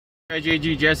Hi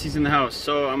JG, Jesse's in the house.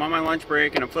 So I'm on my lunch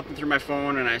break and I'm flipping through my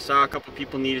phone and I saw a couple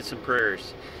people needed some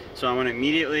prayers. So I'm going to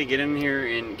immediately get in here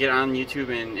and get on YouTube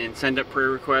and send up prayer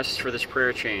requests for this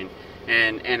prayer chain.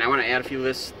 And I want to add a few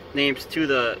names to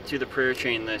the prayer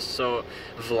chain list. So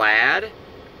Vlad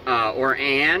or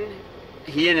Ann,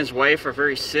 he and his wife are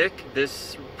very sick.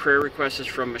 This prayer request is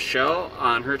from Michelle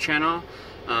on her channel.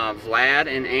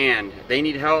 Vlad and Ann, they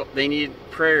need help. They need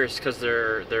prayers because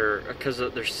they're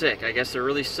sick. I guess they're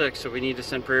really sick, so we need to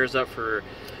send prayers up for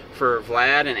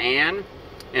Vlad and Ann,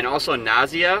 and also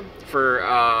Nazia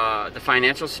for the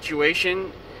financial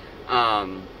situation.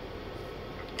 And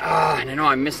I know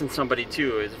I'm missing somebody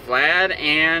too. It's Vlad,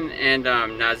 Ann, and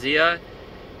Nazia,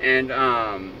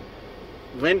 and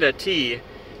Linda T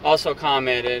also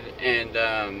commented,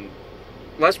 and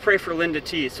let's pray for Linda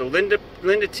T. So Linda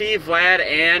T, Vlad,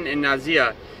 Ann, and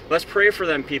Nazia. Let's pray for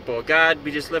them, people. God,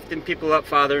 we just lift them people up,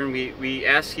 Father, and we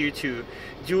ask you to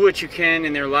do what you can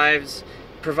in their lives,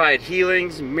 provide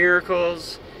healings,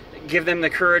 miracles, give them the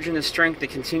courage and the strength to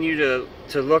continue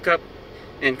to look up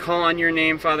and call on your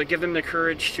name, Father. Give them the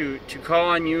courage to call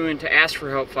on you and to ask for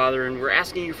help, Father. And we're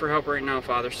asking you for help right now,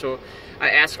 Father. So I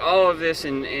ask all of this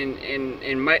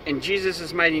in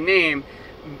Jesus' mighty name.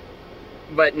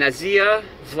 But Nazia,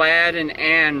 Vlad, and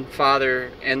Ann,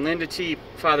 Father, and Linda T,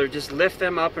 Father, just lift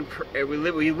them up and we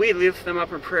lift them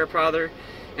up in prayer, Father,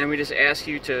 and we just ask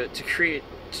you to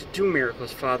do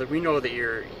miracles, Father. We know that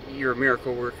you're a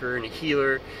miracle worker and a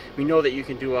healer. We know that you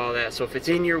can do all that. So if it's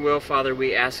in your will, Father,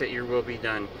 we ask that your will be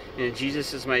done. And in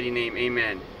Jesus' mighty name,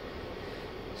 amen.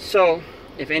 So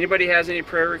if anybody has any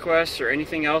prayer requests or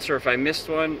anything else, or if I missed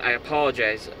one, I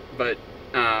apologize. But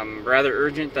rather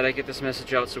urgent that I get this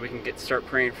message out so we can start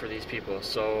praying for these people.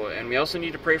 So, and we also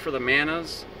need to pray for the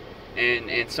manas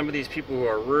and some of these people who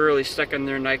are really sticking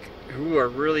their neck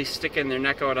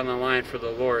out on the line for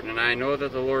the Lord. And I know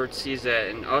that the Lord sees that,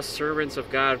 and us servants of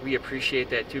God, we appreciate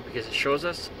that too, because it shows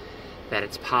us that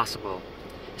it's possible.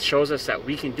 It shows us that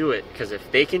we can do it, because if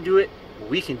they can do it,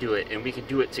 we can do it, and we can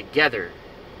do it together.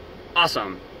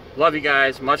 Awesome. Love you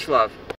guys. Much love.